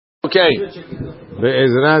Okay.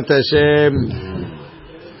 Be'ezrat Hashem,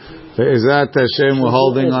 we're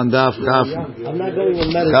holding on Daf Chaf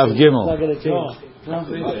Gimel.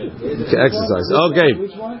 Exercise. Okay.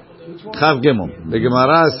 Chaf Gimel. The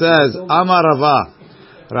Gemara says, Amar Rava.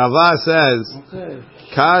 Rava says,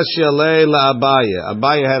 Kash Yalei la'Abaye.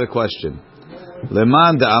 Abaye had a question.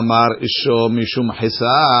 Leman de Amar Isho Mishum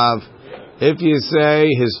Hisav. If you say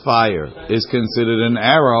his fire is considered an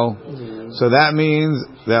arrow, so that means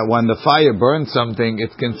that when the fire burns something,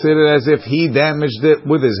 it's considered as if he damaged it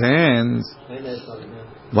with his hands.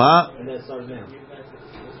 What?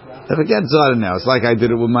 If it gets started now, it's like I did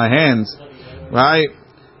it with my hands, right?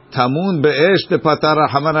 Tamun be'esh de patara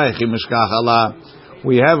hamaraychi mishkachala.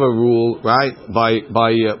 We have a rule, right, by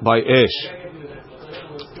ish,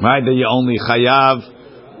 right, that you only chayav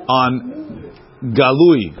on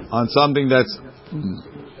galui, on something that's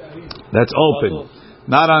open,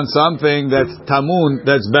 not on something that's tamun,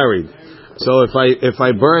 that's buried. So if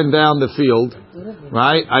I burn down the field,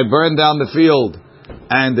 right, I burn down the field,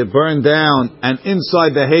 and it burned down, and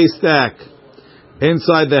inside the haystack,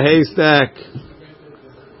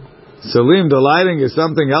 Salim, the lighting is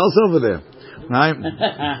something else over there, right?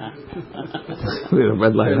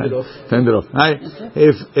 Red light, turn it off. Right?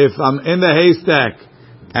 If I'm in the haystack,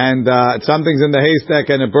 and something's in the haystack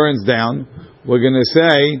and it burns down, we're going to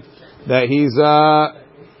say that he's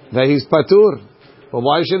patur. But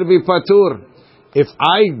why should it be patur? If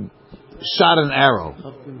I shot an arrow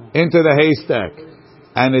into the haystack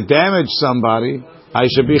and it damaged somebody, I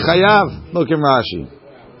should be chayav. Look in Rashi.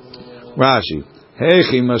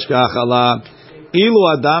 Heichi mashkachala ilu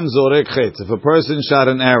adam zorek chetz. If a person shot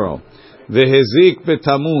an arrow, vehezik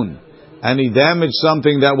betamun, and he damaged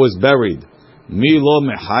something that was buried, mi lo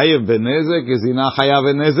mechayev benezek? Is he not chayav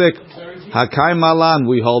benezek? Hakai malan,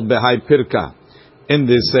 we hold behai pirka. In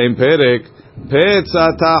this same perek,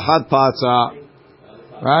 petza tahat patza.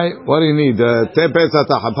 Right? What do you need? Petza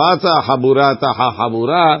tahat patza, habura tahat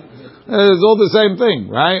habura. It's all the same thing,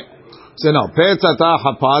 right? So no, petza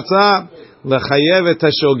tahat patza lechayev et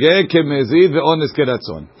hashogeg kemezid ve'ones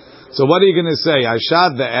keratzon. So what are you going to say? I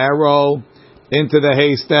shot the arrow into the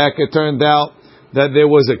haystack. It turned out that there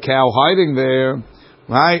was a cow hiding there,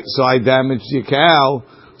 right? So I damaged your cow.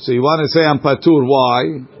 So you want to say I'm patur?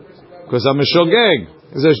 Why? Because I'm a shogeg.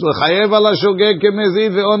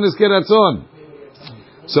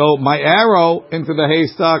 So my arrow into the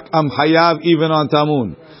haystack, I'm chayav even on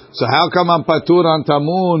tamun. So how come I'm patur on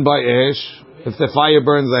tamun by ish if the fire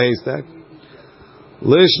burns the haystack?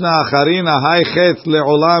 Lishna acharina hay chetz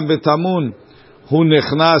le'olam betamun hu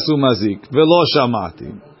nechnas umazik velo shamati.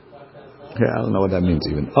 Yeah, I don't know what that means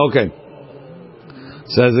even. Okay.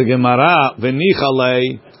 Says the Gemara,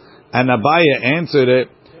 V'nichalei, and Abaye answered it,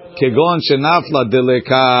 Kegon shenafla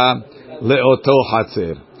deleka le'oto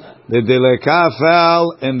hatzer. The deleka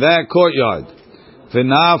fell in that courtyard.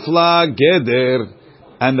 V'nafla geder,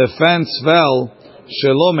 and the fence fell,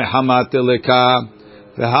 shelo mehamat deleka,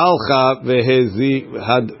 v'halcha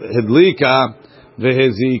v'hedlika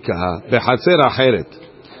v'hezika, v'hatzer acheret.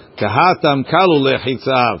 Kahatam kalu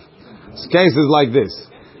lechitzav. Cases like this.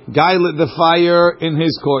 Guy lit the fire in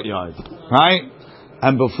his courtyard, right?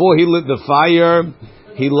 And before he lit the fire,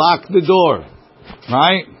 he locked the door,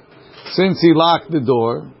 right? Since he locked the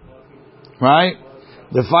door, right,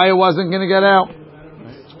 the fire wasn't going to get out.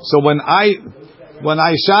 So when I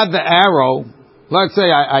shot the arrow, let's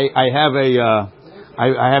say I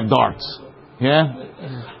have darts, yeah?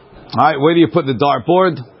 All right, where do you put the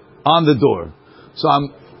dartboard? On the door. So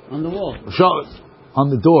I'm on the wall. On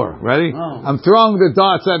the door, ready? Oh. I'm throwing the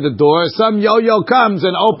darts at the door. Some yo-yo comes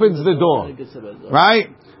and opens the door, right?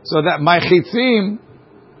 So that my chitzim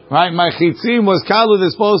was kalu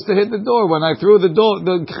is supposed to hit the door. When I threw the door,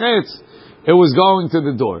 the chetz, it was going to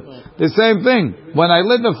the door. The same thing. When I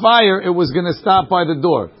lit the fire, it was going to stop by the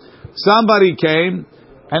door. Somebody came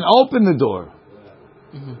and opened the door,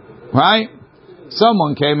 right?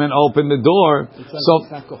 Someone came and opened the door.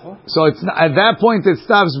 So it's not, at that point it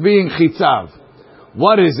stops being chitzav.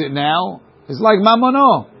 What is it now? It's like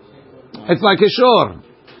mamono. It's like a shor.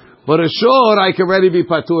 But a shor, I can already be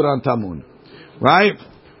patur on tamun. Right?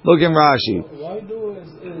 Look in Rashi. Why do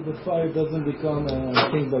the fire doesn't become a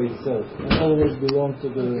thing by itself and always belong to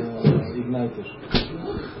the igniter?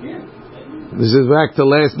 This is back to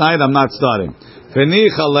last night. I'm not starting.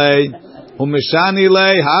 Fenichale umeshani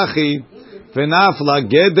le hachi fenafla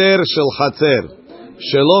geder shel chatzer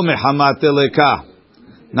shelo mehamat eleka.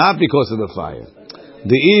 Not because of the fire.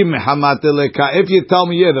 If you tell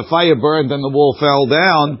me, yeah, the fire burned and the wall fell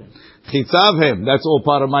down, chitzav him. That's all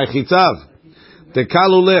part of my chitzav. The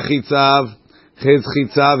kalule chitzav, his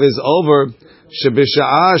chitzav is over.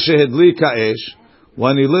 Shebisha'a shehedlika esh,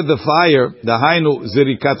 when he lit the fire, the hainu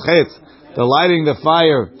zirikat chetz, the lighting the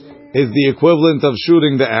fire is the equivalent of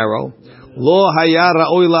shooting the arrow. Lo haya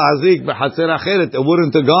ra'oi la'azik b'chatzer acheret, it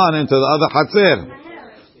wouldn't have gone into the other chatzer.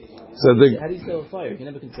 So how do you control fire? You can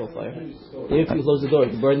never control fire. If you close the door,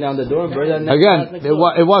 you burn down the door, burn down the again,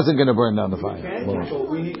 it wasn't going to burn down the fire.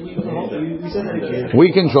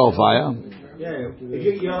 We control fire. You're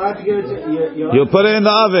allowed to give it to you put it in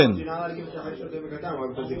the oven.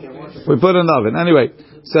 We put it in the oven. Anyway,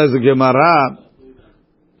 says the Gemara,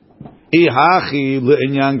 I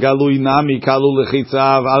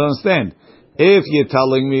don't understand. If you're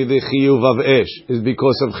telling me the chiyuv of ish is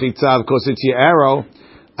because of chitzav, because it's your arrow,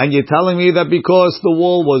 and you're telling me that because the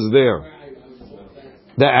wall was there,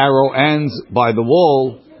 the arrow ends by the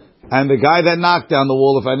wall, and the guy that knocked down the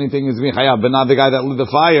wall, if anything, is being chayav, but not the guy that lit the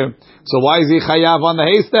fire. So why is he chayav on the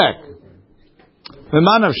haystack?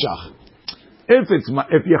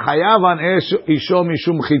 If you're chayav on isho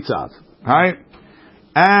mishum chitzav, right,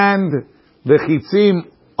 and the chitzim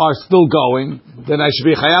are still going, then I should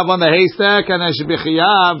be chayav on the haystack, and I should be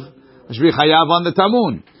chayav on the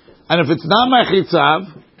tamun. And if it's not my chitzav,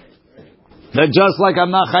 then just like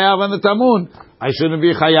I'm not chayav on the tamun, I shouldn't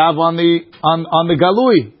be chayav on the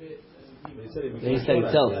galui. The haystack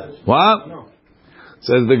itself. What?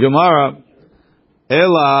 Says the Gemara,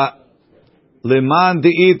 Ela leman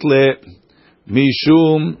diitle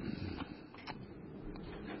mishum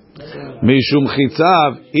chitzav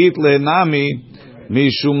itle nami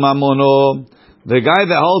mishum mamono. The guy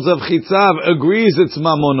that holds up chitzav agrees it's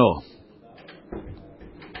mamono.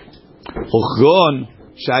 Uchgon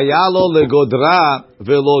shayalo legodra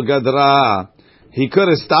velo gadra. He could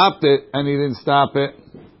have stopped it and he didn't stop it.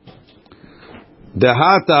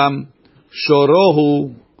 Dehatam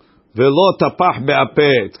shorohu velo tapach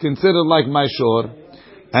be'apeh. It's considered like my shor,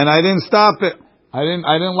 and I didn't stop it. I didn't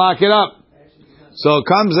lock it up. So it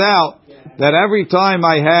comes out that every time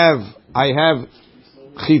I have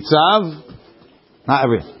chitzav, not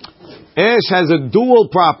every. Esh has a dual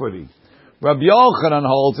property. Rabbi Yochanan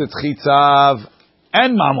holds it's chitzav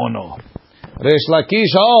and mamono. Resh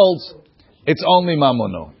Lakish holds it's only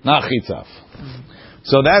mamono, not chitzav.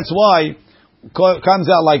 So that's why it comes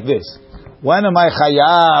out like this. When am I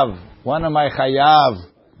chayav?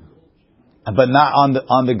 But not on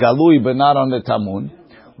the galui, but not on the tamun.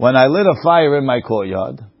 When I lit a fire in my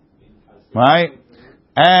courtyard, right,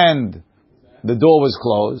 and the door was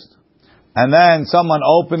closed, and then someone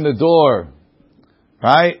opened the door,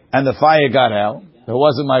 right, and the fire got out. It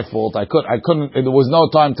wasn't my fault. I couldn't. There was no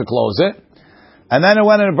time to close it, and then it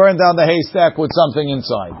went and burned down the haystack with something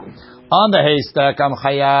inside. On the haystack, I'm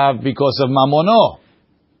chayav because of mamono.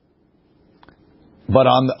 But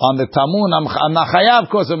on the tamun, I'm not chayav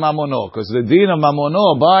because of mamono. Because the din of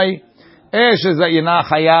mamono by ish is that you're not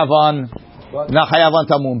chayav on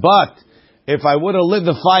tamun. But if I would have lit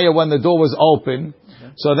the fire when the door was open,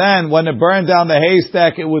 so then when it burned down the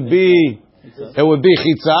haystack, it would be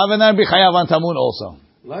chitzav, and then be chayav on tamun also.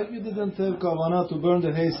 Like you didn't have kavanah to burn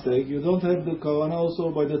the haystack, you don't have the kavanah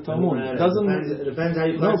also by the tamun. It depends how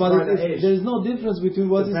you classify the ish. There is no difference between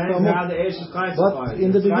what is tamun. How the ish is classified. But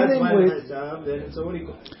in the beginning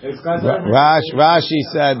Rashi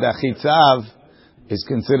said that chitzav is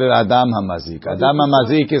considered adam hamazik. Adam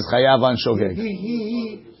hamazik is chayav on shogeg.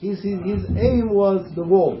 His aim was the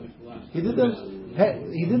wall. He didn't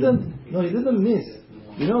miss.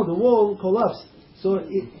 The wall collapsed. So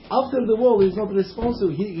after the wall, he's not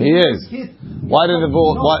responsible. He is. Hit. Why did the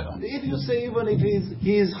wall? If you say even if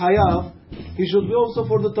he is hayav, he should be also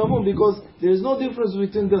for the tamun, because there is no difference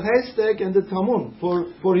between the haystack and the tamun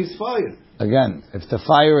for his fire. Again, if the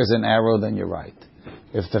fire is an arrow, then you're right.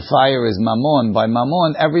 If the fire is mamon, by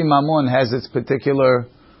mamon, every mamon has its particular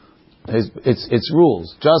its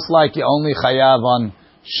rules. Just like you only chayav on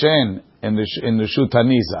shen in the shut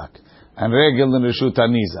hanizak and regel in the shut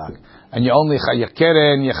hanizak. And you only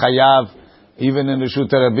keren, you chayav, even in the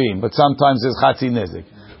Shut Rabim. But sometimes there's chatzi nezik.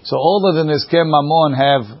 So all of the nizkem mamon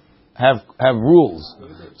have rules.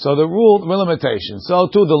 So the limitation. So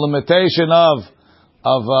too the limitation of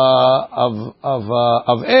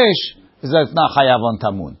ish is that it's not chayav on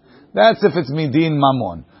tamun. That's if it's midin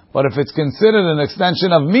mamon. But if it's considered an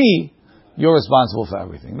extension of me, you're responsible for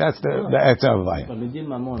everything. That's the etzah of vayim. But midin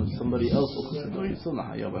mamon, somebody else opens the door. You're still not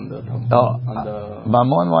chayav on the tamun.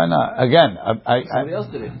 Mamon, why not? Again, somebody else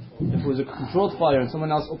did it. If it was a controlled fire and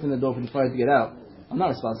someone else opened the door for the fire to get out, I'm not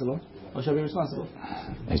responsible. Or should I be responsible?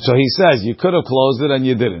 So he says you could have closed it and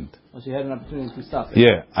you didn't. Or she had an opportunity to stop it.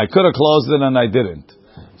 Yeah, I could have closed it and I didn't.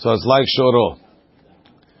 So it's like shoro.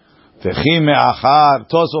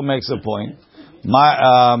 Toso makes a point.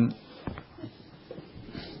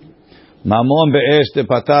 Mamon be'esh de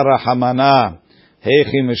patara hamana.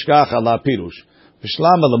 Heichi mishkach ala pirush.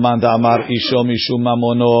 V'shlama leman da'amar isho mishum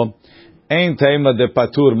mamono. Ein tema de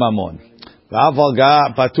patur mamon. V'aval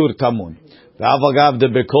ga patur tamun. V'aval gav de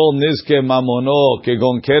bekol nizke mamono.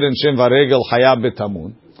 Kegon keren shem varegel hayab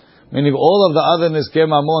betamun. Meaning all of the other nizke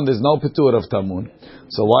mamon, there's no patur of tamun.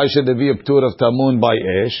 So why should there be a patur of tamun by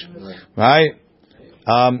esh? Right?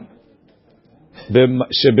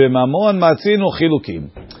 Shebemamon matzinu chilukim.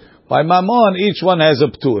 By mamon, each one has a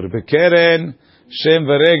patur. Bekeren shem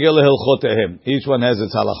varegel hilchotehem. Each one has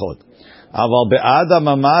its halachot. Aval be'adam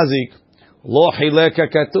amazik lo chileka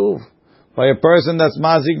katuv. By a person that's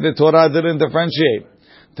mazik, the Torah didn't differentiate.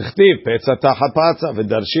 Tichtiv petza tachapatza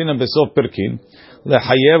v'darshinam besof perkin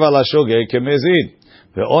lechayev ala shogeg kemezid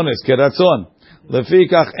ve'ones keratzon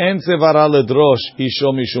lefikach en tzevara ledrosh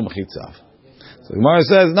isho mishum chitzav. So the Gemara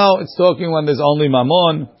says no, it's talking when there's only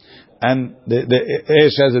mamon and the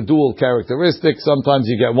esh has a dual characteristic. Sometimes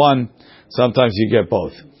you get one, sometimes you get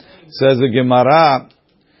both. Says the Gemara,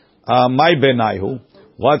 my benaihu.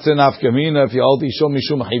 What's an afkamina if you hold isho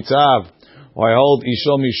mishum chitzav or I hold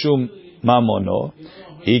isho mishum mamono?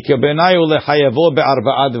 Ika benayu lechayavo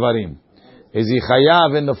be'arba'a dvarim. Is he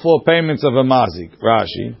chayav in the 4 payments of a mazik?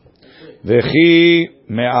 Rashi. V'chi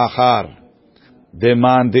me'achar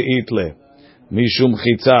deman de'itle mishum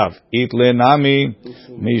chitzav itle nami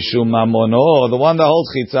mishum mamono. The one that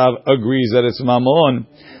holds chitzav agrees that it's mamon.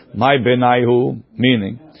 My benaihu,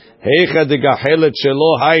 meaning heicha degahelet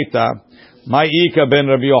shelo haita. My ika ben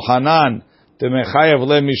Rabbi Yochanan temechayev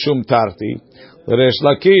le mishum tarti. Resh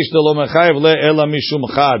Lakish de lo mechayev le ela mishum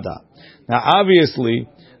chada. Now, obviously,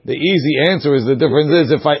 the easy answer is the difference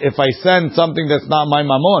is if I send something that's not my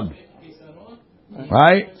mamon,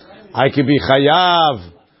 right? I could be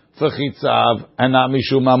chayav for chitzav and not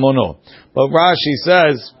mishum mamono. But Rashi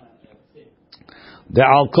says the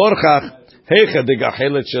al korchach heicha de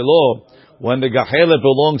gachelet shelo, when the gachelet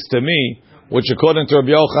belongs to me, which according to Rabbi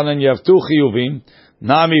Yochanan you have 2 chiyuvim,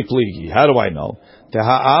 nami pligi. How do I know?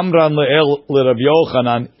 Teha'amran le'el Rabbi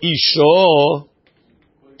Yochanan isho.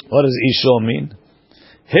 What does isho mean?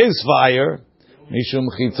 His fire, mishum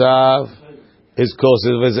chitzav, is because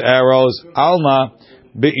of his arrows. Alma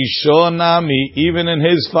be'isho nami, even in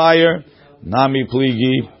his fire, nami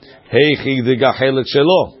pligi. Heichi de gachelet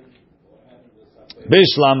shelo.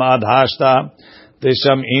 Bishlam ad hashta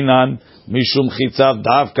tesham inan mishum chitzav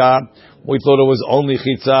davka. We thought it was only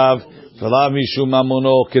chitzav. V'la mishum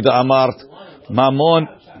mamono keda amart. Mamon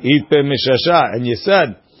itpe mishasha. And you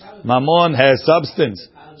said, mamon has substance.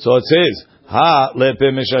 So it says, ha lepe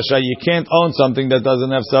mishasha. You can't own something that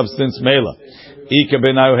doesn't have substance. Mela. Ike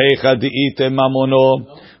benayu heicha di'ite mamono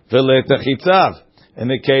v'lete chitzav. In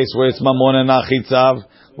the case where it's mamon and not chitzav,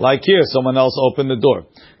 like here, someone else opened the door.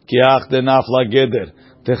 Kiach denaf la geder.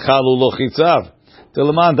 Techalu lo chitzav.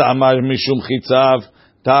 Teleman da'amar mishum chitzav.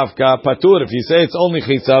 Tavka patur. If you say it's only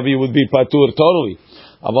chitzav, you would be patur totally.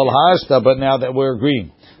 Aval hashta, but now that we're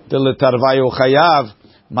agreeing, Tarvayu chayav,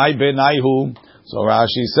 my benaihu. So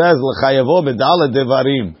Rashi says l'chayavo bedala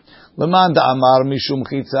devarim. Leman da'amar mishum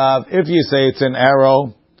chitzav. If you say it's an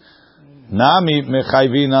arrow, nami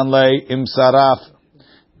mechayvinan le imsaraf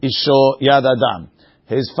isho yad adam.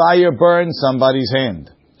 His fire burns somebody's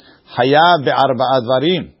hand. Hayav be'arba'a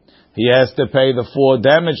dvarim. He has to pay the 4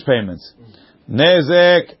 damage payments.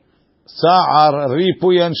 Nezek, sa'ar,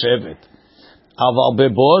 ripuyan shevet. Aval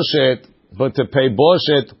beboshet, but to pay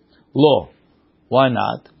boshet, lo. Why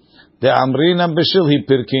not? The amrinam b'shilhi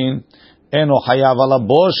pirkin, eno hayav ala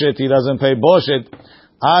boshet, he doesn't pay boshet,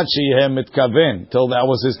 ad sheyehem mitkaven, till that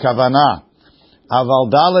was his kavanah. Aval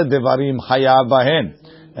dale devarim hayav bahen.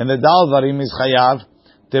 And the dal varim is hayav.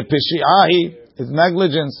 The pishi'ahi is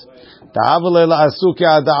negligence. Ta'aval ela asuke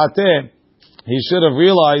ada'ateh. He should have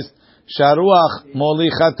realized Sharuach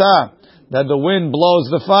molichata, that the wind blows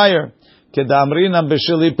the fire. Kedamrinam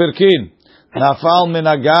b'shili pirkin. Nafal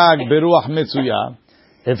minagag beruach mitzuya.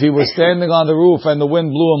 If he was standing on the roof and the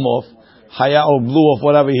wind blew him off, blew off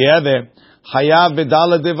whatever he had there, hayav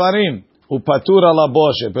b'dala devarim upatur ala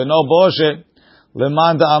boshet, but no boshet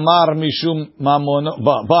leman da'amar mishum mamon,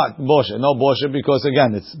 but boshet, no boshet because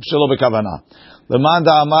again it's shelo b'kavanah. Leman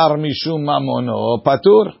da'amar mishum mamono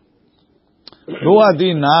patur.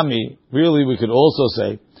 Ruadi nami. Really, we could also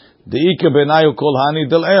say the ika benayu kol hani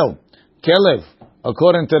del el kelev.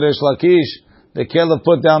 According to Resh Lakish, the kelev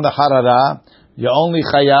put down the harara. You only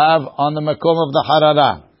chayav on the makom of the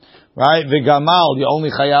harara, right? The gamal, you only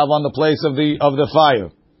chayav on the place of the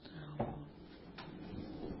fire.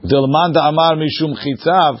 Dilman da amar mishum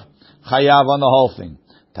chitzav chayav on the whole thing.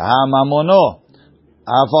 Taha mamono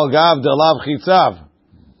afal gav delav chitzav.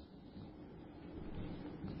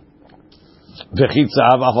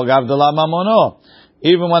 V'chitzav afagav de la mamono.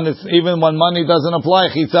 Even when money doesn't apply,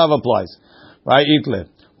 chitzav applies. Right? Itle.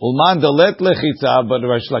 Ulman delet lechitzav, but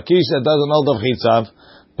Resh Lakish that doesn't hold of chitzav,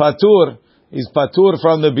 patur is patur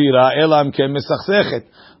from the bira elam ke misachsechet,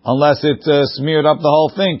 unless it smeared up the whole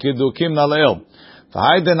thing. Kidukim naleel.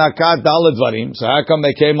 V'hayden akat daled varim. So how come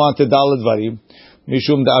they came on to daled varim?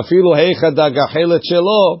 Mishum da'afilu heicha da gachelet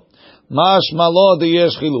shelo mash malo de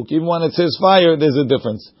yesh chiluk. Even when it says fire, there's a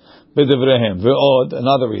difference. B'divrehem. Ve'od,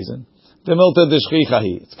 another reason. Demilta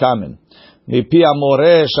deshchichahi. It's common. Mipi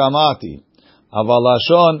amore shamati.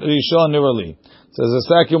 Avalashon rishon nirali. Says the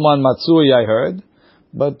second one matsui I heard,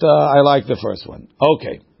 but I like the first one.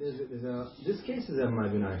 Okay. This case is a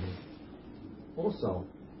Mabinahi. Also,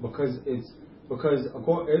 because if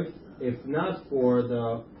not for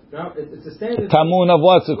the now it's a standard Tamun of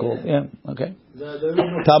what's it called? Yeah. Okay.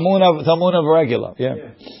 Tamun of regular.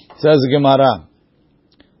 Yeah. Says the Gemara.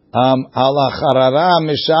 Ala charara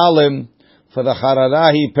mishalim, for the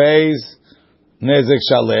charara he pays nezek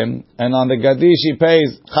shalem, and on the gadish he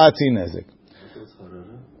pays chatzi nezek.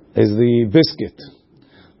 Is the biscuit.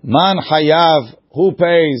 Man hayav, who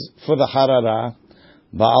pays for the harara?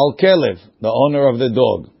 Ba'al kelev, the owner of the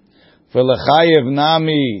dog. For lechayev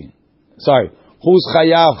nami, who's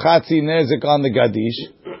chayav chatzi nezek on the gadish?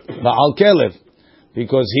 Ba'al kelev,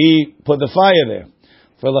 because he put the fire there.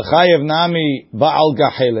 For lechayev nami ba'al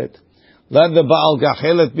gachelet, let the ba'al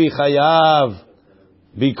gachelet be chayav,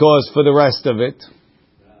 because for the rest of it.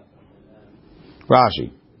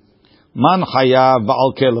 Rashi. Man chayav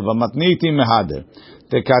ba'al kelev, matniti mehader.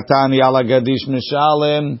 Tekatani ala gadish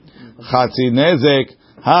mishalem, chatzi nezek,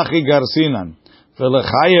 hachi garsinan.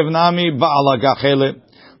 V'lechayev nami ba'al gachelet.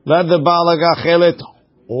 Let the ba'al gachelet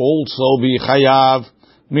also be chayav,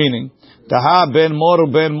 meaning, taha ben mor,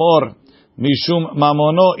 mishum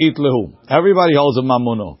mamono itlehu. Everybody holds a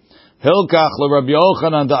mamono. Hilkach le Rabbi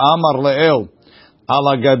Yochanan da amar le'el,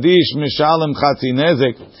 ala gadish mishalem chatzi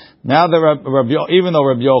nezek. Now even though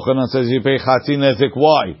Rabbi Yochanan says you pay chatzi nezek,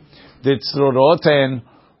 why? Ditzruroten,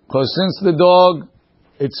 because since the dog,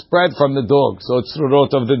 it's spread from the dog, so it's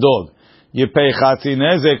tzrurot of the dog. You pay chatzi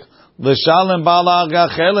nezek, l'shalem bala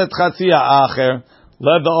gachelet chatzi ha'acher,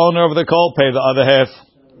 let the owner of the coal pay the other half.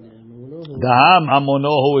 Daham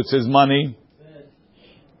hamonohu, it's his money.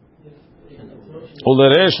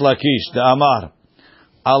 Uleresh lakish, da'amar,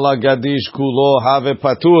 ala gadish kulo have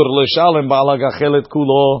patur, l'shalem bala gachelet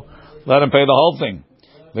kulo, let him pay the whole thing.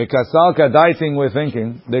 The kasal kadai thing we're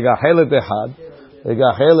thinking, the gachelet dehad, the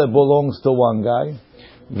gachelet belongs to one guy,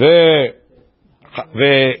 the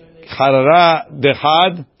charara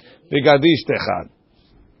dehad, the gadish dehad.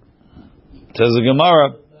 Says the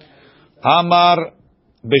Gemara, Amar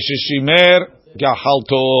b'shishimer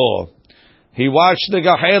gahalto. He watched the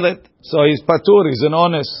gachelet, so he's patur, he's an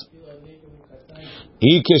honest.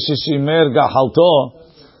 Ikeshishimer gahalto.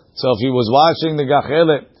 So if he was watching the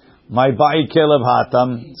gachelet, my ba'i kelev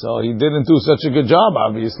hatam, so he didn't do such a good job,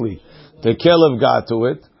 obviously. The kelev got to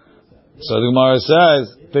it. So the Gemara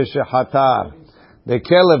says, Pishahatar. The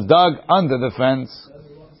kelev dug under the fence.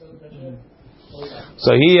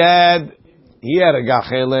 So he had a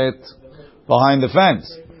gachelet behind the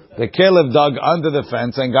fence. The kelev dug under the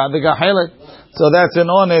fence and got the gachelet. So that's an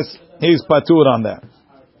honest, he's patur on that.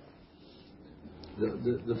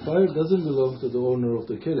 The fire doesn't belong to the owner of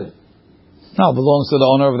the kelev. No, it belongs to the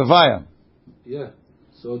owner of the fire. Yeah.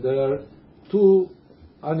 So there are two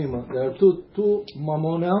animals. There are two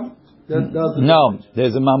mamonam that does. No,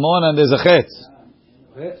 there's a mamon and there's a chetz.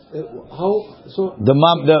 How so? The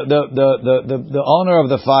owner of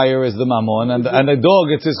the fire is the mamon, and the dog,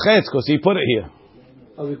 it's his chetz because he put it here.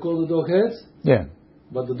 We call the dog chetz. Yeah.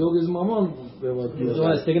 But the dog is mamon.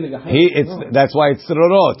 That's why it's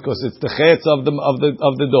tzrorot, because it's the chetz of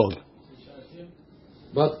the dog.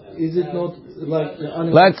 But is it not like the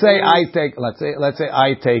animal? Let's say I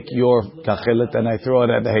take your kachelet and I throw it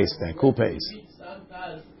at the haystack. Who pays?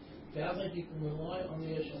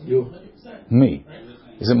 You. Me.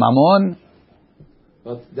 Is it mamon?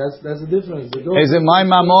 But that's the difference. Is it my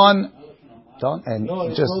mamon? Don't and no,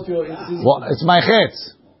 it's just not your, it's my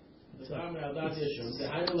chetz.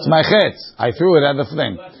 It's my chetz. I threw it at the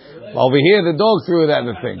thing. Over here, the dog threw it at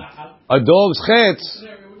the thing. A dog's chetz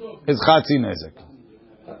is chatzi nezek.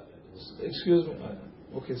 Excuse me.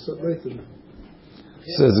 Okay, so later.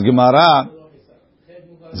 Says Gemara,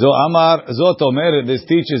 Zo Amar, Zot Omer, this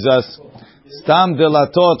teaches us, Stam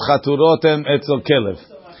delatot chaturotem etzel kelev.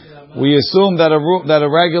 We assume that a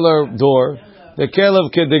regular door, the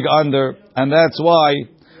kelev can dig under, and that's why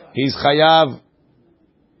he's chayav,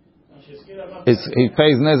 he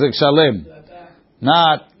pays nezek shalem,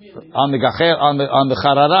 not on the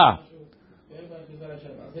charara.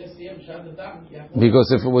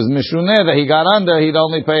 Because if it was Mishuneh that he got under, he'd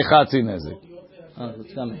only pay Chatzi Nezik. Oh,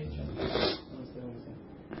 it's coming.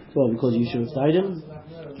 Well, because you should have tied him?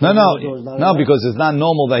 No, because it's not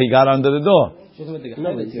normal that he got under the door.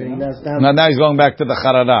 Now he's going back to the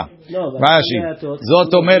Harara. Rashi.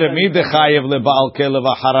 Zot omeret mi dechayev lebaal kelev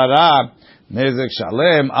harara nezek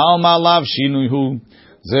shalem al malav shinuhu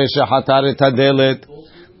ze shehatar et hadelet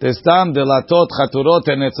testam delatot chaturot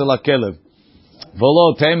en etzel hakelev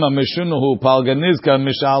v'lo tema mishunuhu palganizka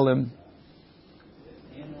mishalem.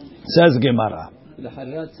 Says Gemara. The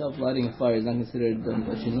Harara itself lighting a fire is not considered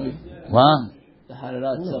a shinui. What? The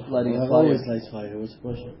Harara itself lighting a fire. Always lights fire. What's the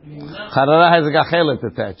question? Harara has a gachelet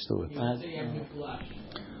attached to it.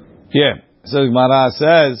 Yeah. So Gemara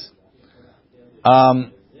says,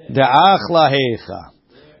 the achla heicha.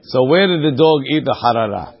 So where did the dog eat the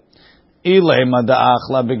harara? Ilema the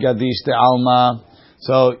achla begadish the alma.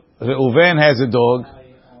 So Reuven has a dog.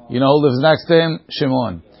 You know who lives next to him?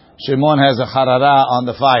 Shimon. Shimon has a harara on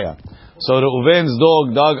the fire. So Reuven's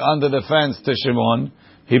dog dug under the fence to Shimon.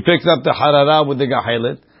 He picked up the harara with the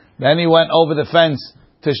gahelet. Then he went over the fence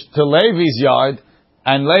to Levi's yard,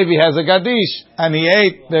 and Levi has a gadish, and he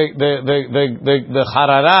ate the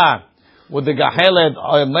harara with the gahelet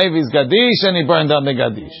on Levi's gadish, and he burned down the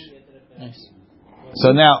gadish. Nice.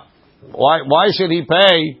 So now, why should he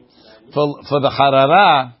pay for the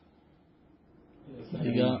harara?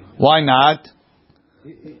 Why not?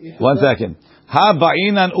 1 second. Ha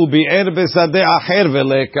ba'inan ubi'er besadeh acher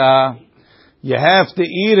veleka. You have to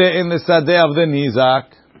eat it in the sadeh of the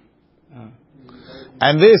nizak.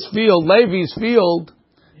 And this field, Levi's field,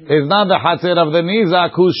 is not the chatzir of the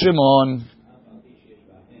nizak, who's Shimon.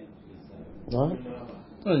 What?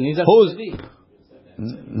 Who's?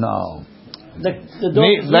 No. The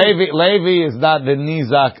Levi is not the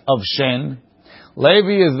nizak of Shen.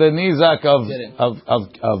 Levi is the nizak of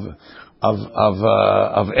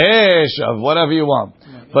Esh, of whatever you want.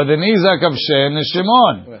 But the nizak of Shen is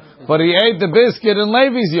Shimon. But he ate the biscuit in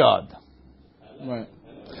Levi's yard. Right.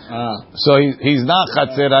 So he's not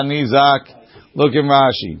Chatzir Nizak. Look in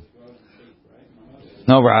Rashi.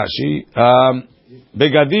 No Rashi.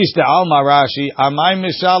 Begadish de Alma Rashi. Amay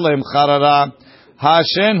Mishalem Charara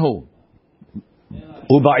Hashenhu.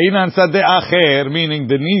 Ubainan Sadeh Acher, meaning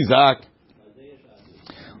the Nizak.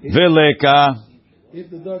 Veleka. If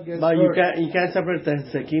the dog gets But hurt, you can't separate the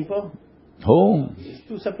Zekimpo? Who? It's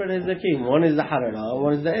two separate Zekim. One is the Harara,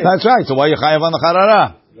 one is the Esh. That's right. So why you chayav on the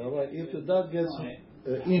Charara? if the dog gets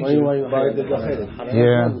injured by the gachelet,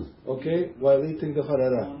 Yeah. okay, while eating the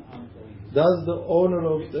harara, does the owner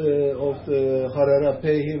of the harara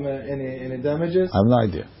pay him any damages? I have no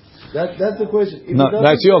idea. That's the question. If No, he doesn't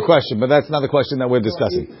that's your pay- question, but that's not the question that we're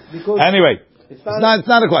discussing. because Anyway, it's it's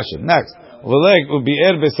not a question. Next. Going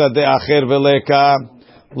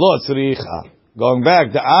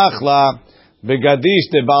back, the achla begadish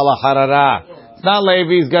de bala harara. It's not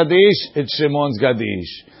Levi's gadish, it's Shimon's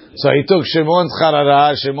gadish. So he took Shimon's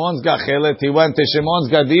harara, Shimon's gachelet, he went to Shimon's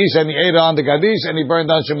gadish, and he ate on the gadish, and he burned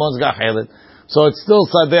down Shimon's gachelet. So it's still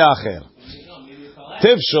sadeh acher.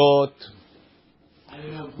 Tifshot.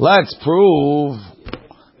 Let's prove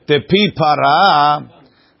the pi para,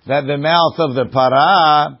 that the mouth of the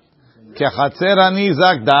para, kechatzer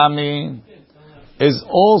nizak dami, is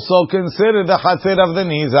also considered the chatzer of the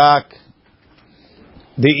nizak.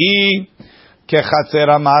 The e kechatzer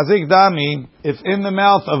mazik dami, if in the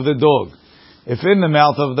mouth of the dog, if in the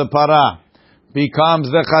mouth of the para becomes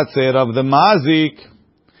the chatzer of the mazik,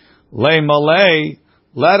 lei malei,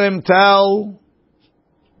 let him tell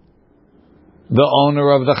the owner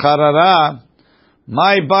of the charara,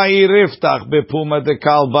 my bayi riftach bepuma de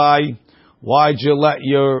kalbai, why'd you let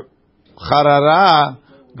your charara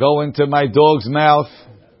go into my dog's mouth?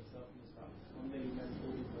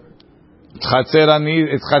 It's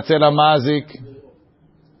chatzer mazik.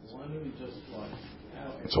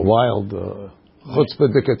 It's a wild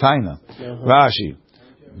chutzpah de kataina. Rashi,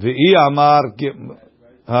 v'i amar.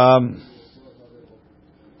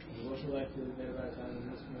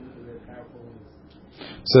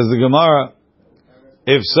 Says the Gemara,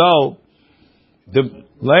 if so, the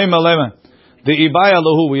lema, the ibaya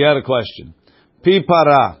lahu, we had a question. Pi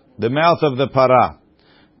para, the mouth of the para,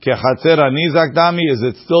 kechatzera nizak dami, is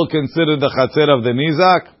it still considered the chatzer of the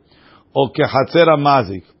nizak, or kechatzera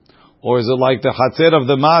mazik, or is it like the chatzer of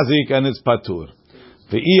the mazik and it's patur?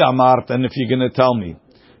 V'i amart, and if you're going to tell me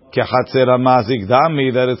kechatzera mazik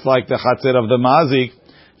dami, that it's like the chatzer of the mazik,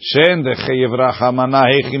 Shen de chayiv rachamana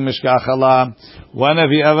hechi mishkachala. When have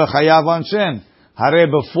you ever chayav on shen? Hare,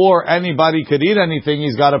 before anybody could eat anything,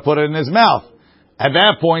 he's got to put it in his mouth. At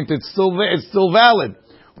that point, it's still valid.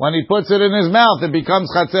 When he puts it in his mouth, it becomes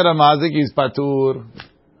Chatzer HaMazik, he's patur.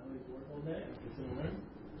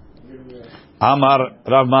 Amar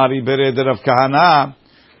Rav Mari bered Rav Kahana,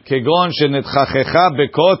 kegon shenetchachecha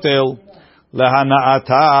bekotel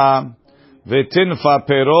lehana'ata v'tinfa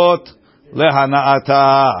perot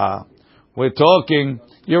lehana'ata. We're talking,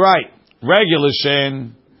 you're right, regular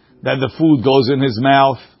shen, that the food goes in his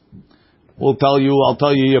mouth. I'll tell you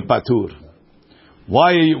you're patur.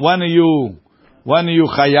 When are you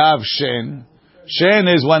chayav shen? Shen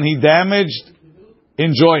is when he damaged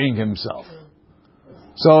enjoying himself.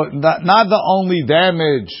 So not the only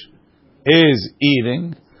damage is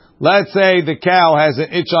eating. Let's say the cow has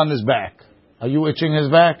an itch on his back. Are you itching his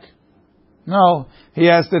back? No. He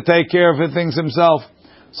has to take care of things himself.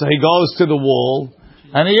 So he goes to the wall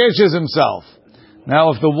and he itches himself.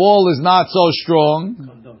 Now if the wall is not so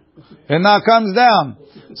strong, it now comes down.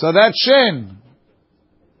 So that's shin.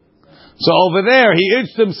 So over there he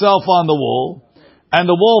itched himself on the wall and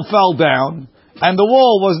the wall fell down and the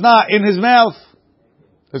wall was not in his mouth.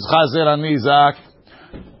 It's Chazer HaNizak.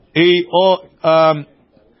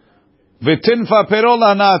 V'tinfa perot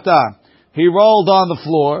lahana'ata. He rolled on the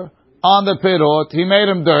floor, on the perot. He made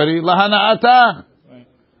him dirty. Lahana'ata.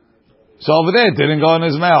 So over there, it didn't go in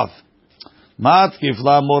his mouth. Matkif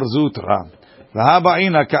la morzutra.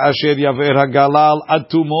 V'haba'ina ka'asher yaver hagalal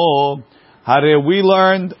atumo. Hare we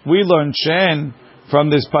learned shen from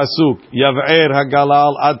this pasuk. Yaver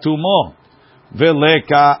hagalal atumo.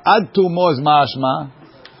 V'leka atumo is mashma.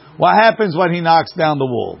 What happens when he knocks down the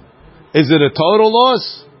wall? Is it a total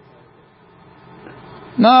loss?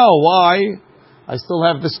 No. Why? I still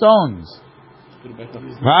have the stones.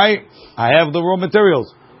 Right? I have the raw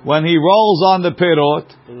materials. When he rolls on the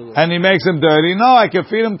pirot and he makes them dirty, no, I can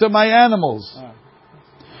feed them to my animals.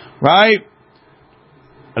 Right?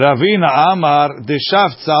 Ravina Amar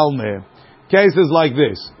Deshaft Salme. Cases like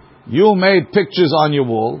this. You made pictures on your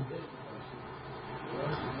wall.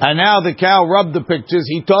 And now the cow rubbed the pictures.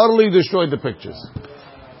 He totally destroyed the pictures.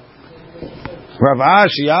 Rav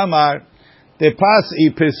Ashi Amar Depasi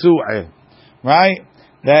Pesu'e. Right?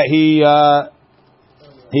 That he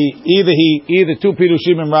either two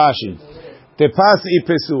Pirushim and Rashi. Depasi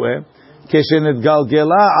Pesu'e. Keshenet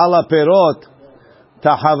Galgela ala perot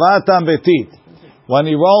tahavatam betit. When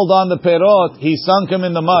he rolled on the perot, he sunk him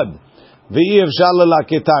in the mud. V'iyev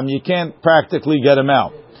shalalaketam. You can't practically get him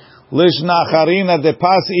out. Lishna charina de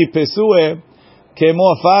pasi pesue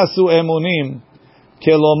kemo fasu emunim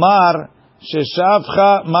kelomar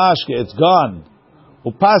sheshavcha mashke. It's gone.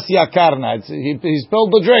 Upas yakarna. He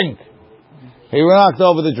spilled the drink. He knocked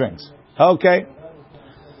over the drinks. Okay.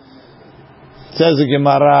 Says the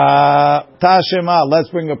Gemara, Tashema. Let's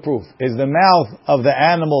bring a proof. Is the mouth of the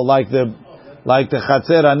animal like the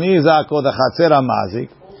Chatzer HaNizak or the Chatzer HaMazik?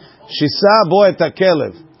 Shisa bo et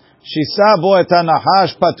hakelev. Shisa bo et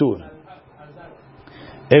hanahash patur.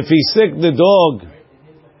 If he sicked the dog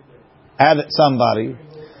at somebody,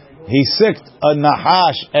 he sicked a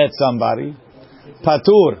nahash at somebody,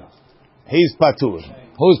 patur. He's patur.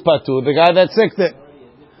 Who's patur? The guy that sicked it.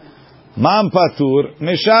 Mam patur,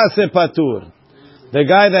 mishase patur. The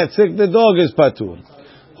guy that sicked the dog is patur.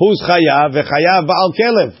 Who's chayav? Vechayav ba'al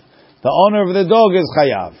kelev. The owner of the dog is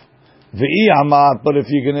chayav. V'i amar, but if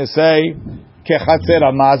you're going to say kechatzer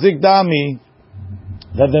hamazik dami,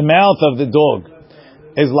 that the mouth of the dog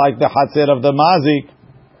is like the chatzer of the mazik,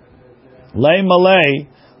 lay malay,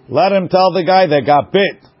 let him tell the guy that got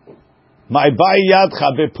bit. My bai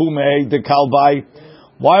yadcha bepumei de kalbai.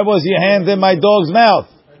 Why was your hand in my dog's mouth?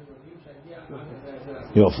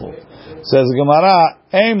 Your fault. Says Gemara,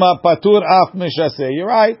 Ema patur af mishaseh. You're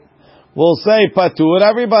right. We'll say patur.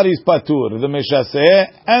 Everybody's patur. The mishaseh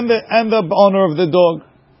and the owner of the dog.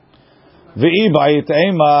 V'i bayit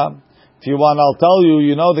ema. If you want, I'll tell you.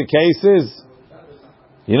 You know the cases.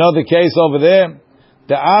 You know the case over there.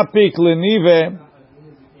 The apik lenive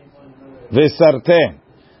v'sarte.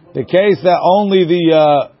 The case that only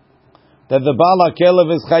that the bala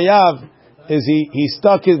kelev is chayav is he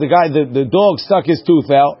stuck the dog stuck his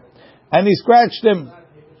tooth out and he scratched him.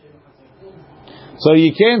 So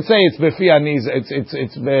you can't say it's befi aniz,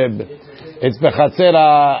 it's bechatzer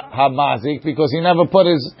hamazik because he never put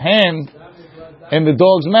his hand in the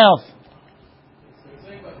dog's mouth.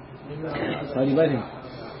 How do you bite him?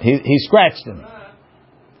 He scratched him.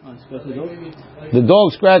 Scratch the dog? The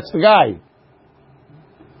dog scratched the guy.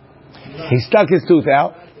 He stuck his tooth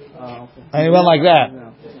out and he went like that.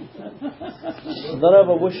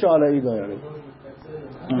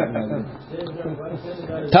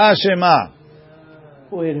 Tashema.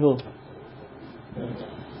 Wait, who?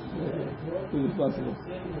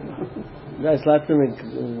 Guy slapped him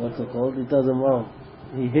in, what's it called? He tells him, oh,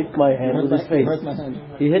 He hit my hand with his face.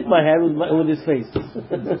 He hit my hand with his face.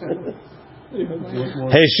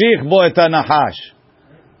 Heshich bo et hanahash.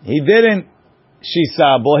 He didn't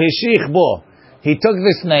shisa bo. Heshich bo. He took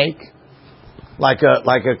the snake like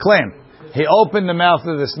a clamp. He opened the mouth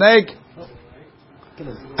of the snake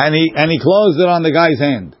and he closed it on the guy's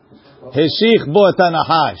hand. Heshich bo et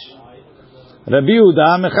hanahash. Rabbi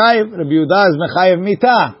Yehuda mechayev. Rabbi Yehuda is mechayev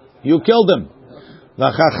mita. You killed him. The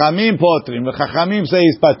Chachamim potrim. The Chachamim say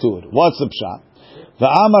he's patur. What's the pshat? The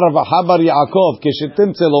Amar of Habar Yaakov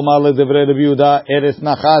keshetimtze lomar ledevrei Rabbi Yehuda eres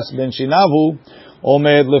nachas ben shinavu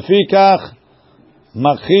omed lefikach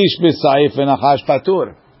machish b'saif v'nachash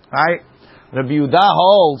patur. Right? Rabbi Yehuda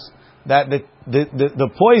holds that the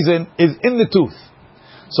poison is in the tooth.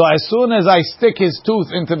 So as soon as I stick his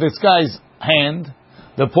tooth into this guy's hand,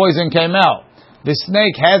 the poison came out. The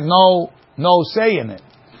snake had no say in it.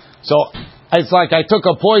 So it's like I took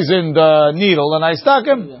a poisoned needle and I stuck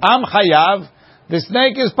him. I'm chayav. The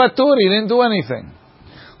snake is patur. He didn't do anything.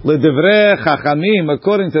 L'divrei chachamim,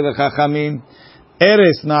 according to the chachamim,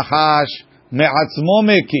 eres nahash me'atzmo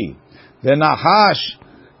meki. The nahash,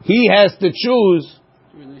 he has to choose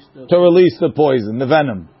to release the poison, the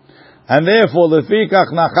venom. And therefore,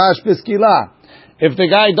 lefikach nahash b'skila. If the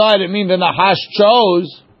guy died, it means the nahash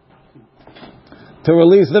chose to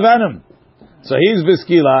release the venom. So he's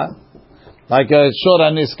b'skila, like a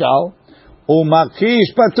shora niskal,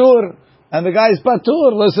 umakish patur, and the guy's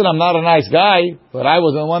patur. Listen, I'm not a nice guy, but I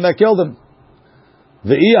was the one that killed him.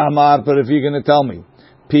 V'i amar, but if you're going to tell me,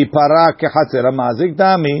 pi para kechatzir amazik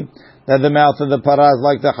dami, that the mouth of the para is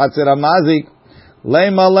like the chatzir amazik, lei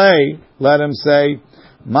malei, let him say,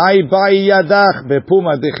 mai bai yadach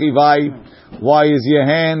bepuma dechivai. Why is your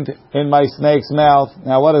hand in my snake's mouth?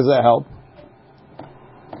 Now, what does that help?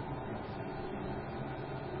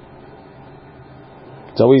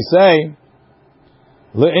 So we say,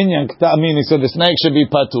 he said the snake should be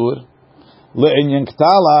patur. Le'inyan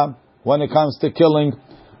ktala, when it comes to killing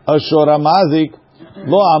a shora mazik,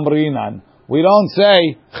 lo amrinan. We don't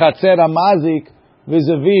say chatzer mazik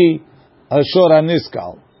vis-a-vis a shora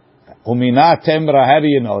niskal. Umina temra, how do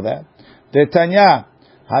you know that? Detanya,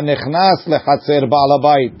 hanechnas lechatzer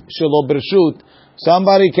ba'alabayit, shelo bershut.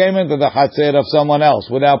 Somebody came into the chatzer of someone else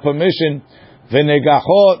without permission.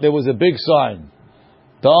 V'negacho, there was a big sign.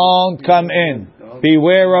 Don't come in.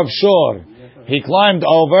 Beware of shor. He climbed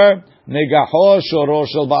over. Negaho shoro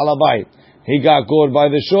shel ba'alabayit. He got gored by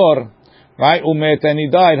the shor, right? Umet, and he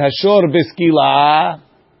died. Hashor biskila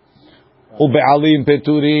ube'alim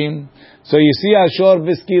peturim. So you see hashor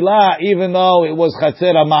biskila, even though it was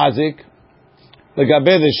chatzer amazik, the gabe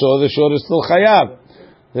the shor is still chayav.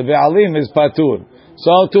 The be'alim is patur.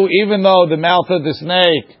 So too, even though the mouth of the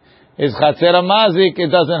snake is chatzer amazik,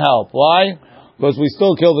 it doesn't help. Why? Because we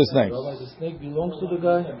still kill the snake. Rabbi, the snake belongs to the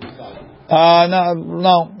guy?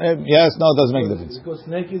 No. Yes, no, it doesn't make a difference. Because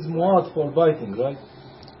snake is muad for biting, right?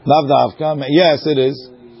 Lav dafka. Yes, it is.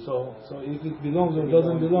 So if it belongs or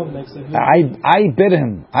doesn't belong, makes a difference. I bit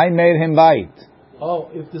him. I made him bite. Oh,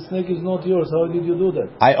 if the snake is not yours, how did you do that?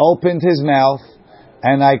 I opened his mouth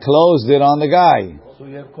and I closed it on the guy. So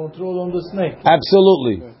you have control on the snake?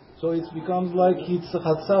 Absolutely. So it becomes like it's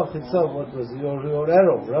what was your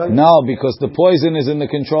arrow, right? No, because the poison is in the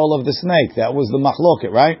control of the snake. That was the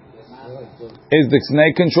machloket, right? Is the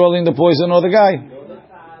snake controlling the poison or the guy?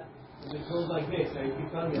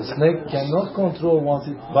 The snake cannot control once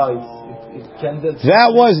it bites. It can.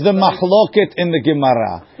 That was the machloket in the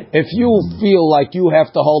Gemara. If you feel like you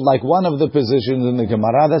have to hold like one of the positions in the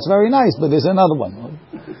Gemara, that's very nice, but there's another one.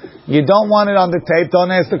 You don't want it on the tape,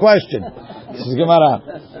 don't ask the question. This is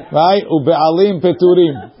Gemara. Right? Ube'alim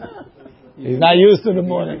peturim. He's not used to the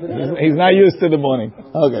morning. He's not used to the morning.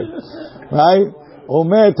 Okay. Right?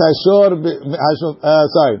 Umet hashor,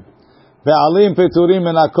 sorry. Be'alim peturim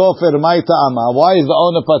min ha-kofer ma'ita ama. Why is the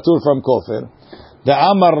owner patur from kofer? The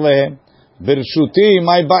amar le, birshuti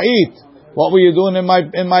my ba'it. What were you doing in my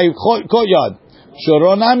courtyard?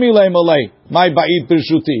 Shoronami le malay. My ba'it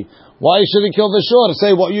birshuti. Why should he kill the shor?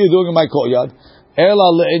 Say, what are you doing in my courtyard?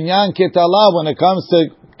 Ela le'inyan ketala, when it comes to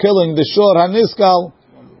killing the shor haniskal,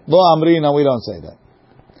 lo amrina, we don't say that.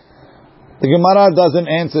 The Gemara doesn't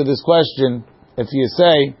answer this question. If you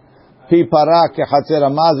say, pi para kechatzer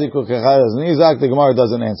amazik u kechatzer nizak, the Gemara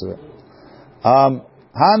doesn't answer it.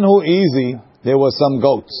 Hanhu easy, there were some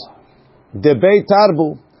goats. Debei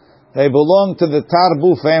tarbu, they belong to the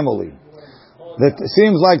tarbu family. It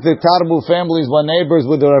seems like the tarbu families were neighbors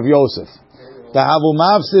with the Rav Yosef.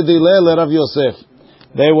 Rav Yosef.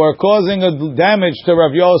 They were causing a damage to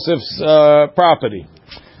Rav Yosef's property.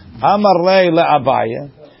 Amar le Abaye.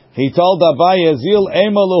 He told Abaye, Zil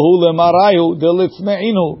emaluhu lemarayu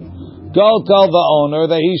delitzmeinu. Go tell the owner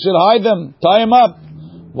that he should hide them, tie him up.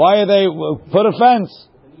 Why are they, put a fence?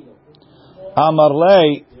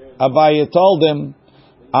 Amarle, Abaye told him,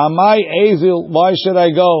 Amai Azil, why should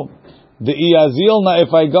I go? The Iazilna,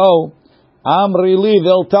 if I go, Amrili,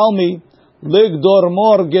 they'll tell me, Ligdor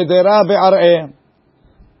mor gedera be'ar'eh.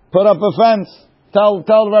 Put up a fence. Tell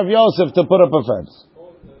Rav Yosef to put up a fence.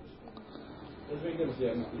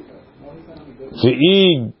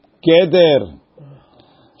 Fi'i geder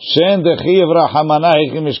shen dechiv rahamana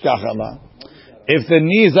hechim ishkachama. If the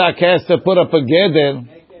nizak has to put up a geder,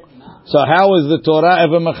 so how is the Torah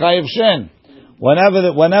ever mechayiv shen?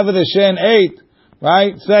 Whenever the shen ate,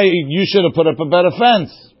 right? Say you should have put up a better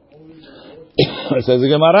fence. It says the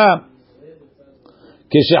Gemara,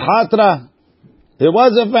 Kishahatra, there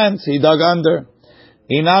was a fence. He dug under.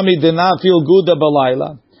 Inami did not feel good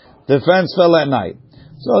balayla. The fence fell at night.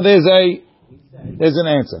 So there's an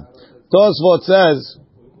answer. Tosfot says,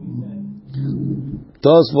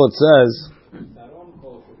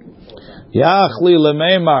 Yachli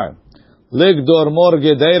lemeimar ligdor mor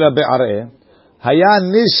gedeira be'areh haya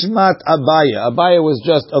nishmat Abaye. Abaye was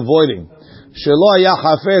just avoiding. Shelo haya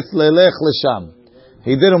hafetz lelech lesham.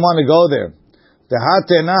 He didn't want to go there.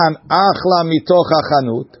 Tehatenan achla mitoch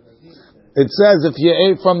hachanut. It says if you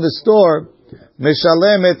ate from the store,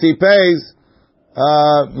 mishalemet, he pays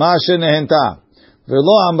mashe nehenta.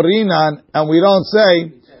 Velo amrinan, and we don't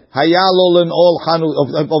say hayalol in all chanut.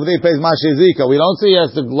 Over there he pays mashe zika. We don't say he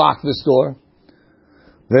has to lock the store.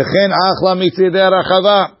 Vechen achla mitzidei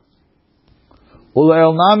rachava.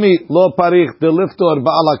 Uleil nami lo parich deliftor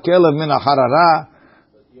ba'ala kelev min harara,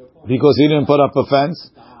 because he didn't put up a fence.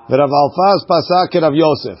 V'Rav Alfaz pasak Rav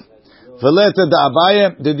Yosef. V'leta da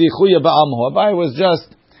Abaye dedichuya ba'amhu. Abaye was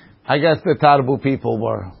just, I guess the Tarbu people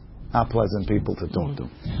were not pleasant people to talk to.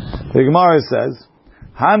 The Gemara says,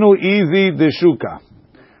 Hanu izi deshuka.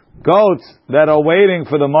 Goats that are waiting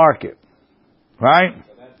for the market. Right?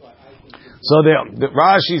 So the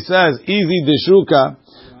Rashi says, izi deshuka,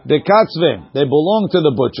 the katzve, they belong to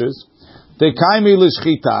the butchers. The kaimi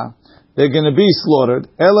lishchita, they're going to be slaughtered.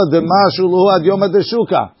 Ela demashu luhu ad yom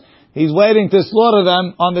deshuka. He's waiting to slaughter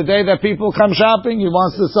them on the day that people come shopping. He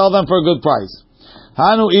wants to sell them for a good price.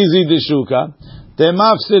 Hanu izi deshuka. They're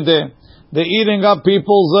mafside. They're eating up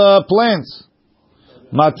people's plants.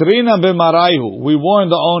 Matrina b'marayhu. We warn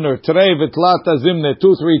the owner, Trei v'tlata zimne,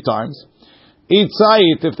 2-3 times. Eat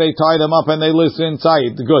tzayit if they tie them up and they listen,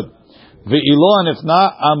 tzayit, good. V'ilo, and if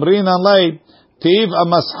not, amrinan lei, tiv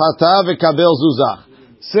amaschata v'kabel zuzach.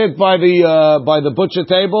 Sit by the butcher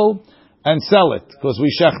table and sell it, because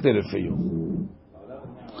we shechted it for you.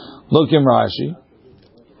 Look in Rashi.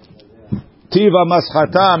 Tiva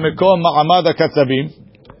maschata mekom ma'amad hakatzavim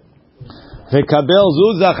v'kabel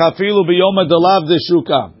zuzach afilu b'yom adalav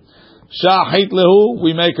deshuka shachit lehu,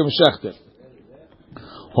 we make him shechted.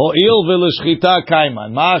 Ho'il v'l'shchita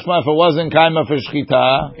kaiman. Mashma, if it wasn't kaima for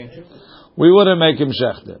shchita, we wouldn't make him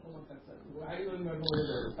shechted.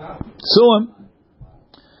 Suim.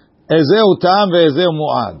 Ezeu tam ve'ezeu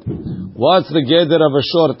mu'ad. What's the geder of a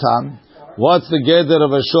shor tam? What's the geder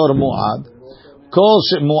of a shor mu'ad?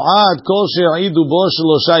 Mu'ad kol she'idu bo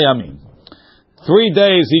shelosha yamim. 3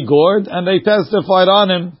 days he gored, and they testified on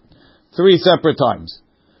him 3 separate times.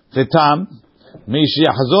 V'tam mish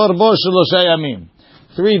yachzor bo shelosha yamim.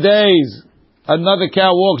 3 days another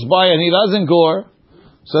cow walks by and he doesn't gore,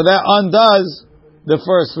 so that undoes the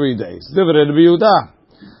first 3 days. Divrei Rabbi Yehuda.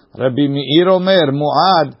 Rabbi Meir Omer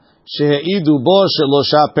mu'ad she'idu bo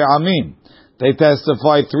shelosha pe'amim. They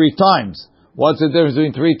testified 3 times. What's the difference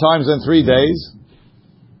between 3 times and 3 days?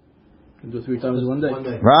 You do 3 times in 1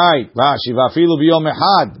 day. Right. Rashi vafilu b'yom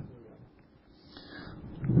echad.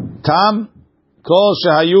 Tam kol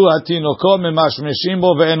shehayu hatinokot memashmeshim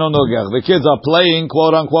bo ve'eno nogach. The kids are playing,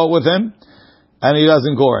 quote unquote, with him, and he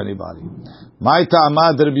doesn't gore anybody. My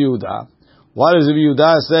ta'amad Rabbi Yehuda. What does Rabbi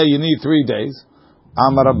Yehuda say? You need 3 days.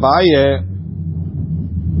 Amar Abaye.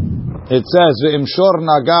 It says ve'imshor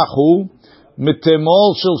nagachu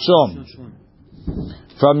mitemol shilshom.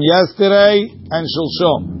 From yesterday and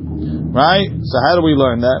shilshom. Right? So how do we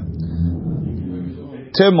learn that?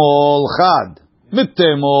 Timol chad.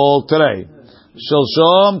 Mitemol today.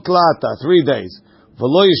 Shilshom tlata. 3 days.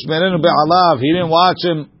 V'lo yishmerenu be'alav. He didn't watch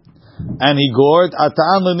him and he gored.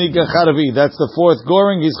 Ata'an l'nigah charvi. That's the 4th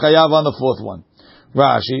goring. He's chayav on the 4th one.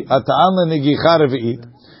 Rashi. Ata'an l'nigih charvi'it.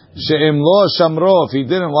 She'im lo shamro. If he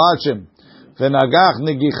didn't watch him. V'nagach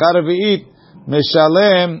nigih charvi'it.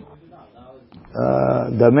 Mishalem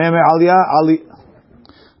dameh me'aliyah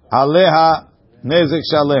aleha nezek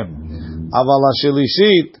shalem. Aval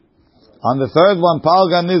hashilishit On the third one,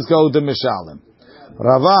 Palga Nizko de Mishalim.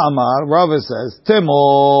 Rava Amar, Rava says,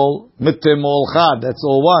 Timol, Mitimol Chad, that's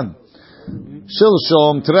all one.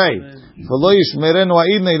 Shilshom Trey. V'lo yishmeren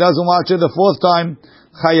wa'idne, he doesn't watch it the fourth time,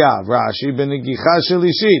 Chayav. Rashi, B'negicha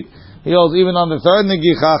Shilishit. He holds even on the third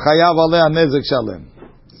Negicha, Chayav Aleh Nezek Shalem.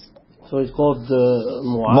 So it's called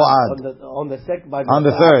Mu'ad. On the second, on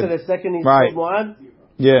the third. After the second, he's right. called Mu'ad?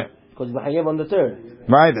 Yeah. Because Chayav on the third.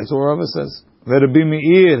 Right, that's what Rava says. V'Rabbi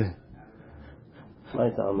Meir. How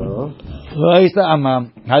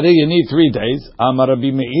do you need 3 days? Amar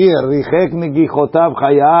Rabbi Meir, Richek Negichotav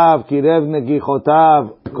Chayav, Kirev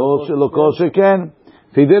Negichotav, Kol Shelo Kol Sheken.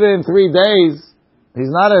 If he did it in 3 days, he's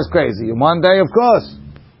not as crazy. In 1 day, of course.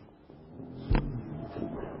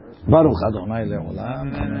 Baruch Adonai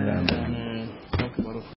Le'olam.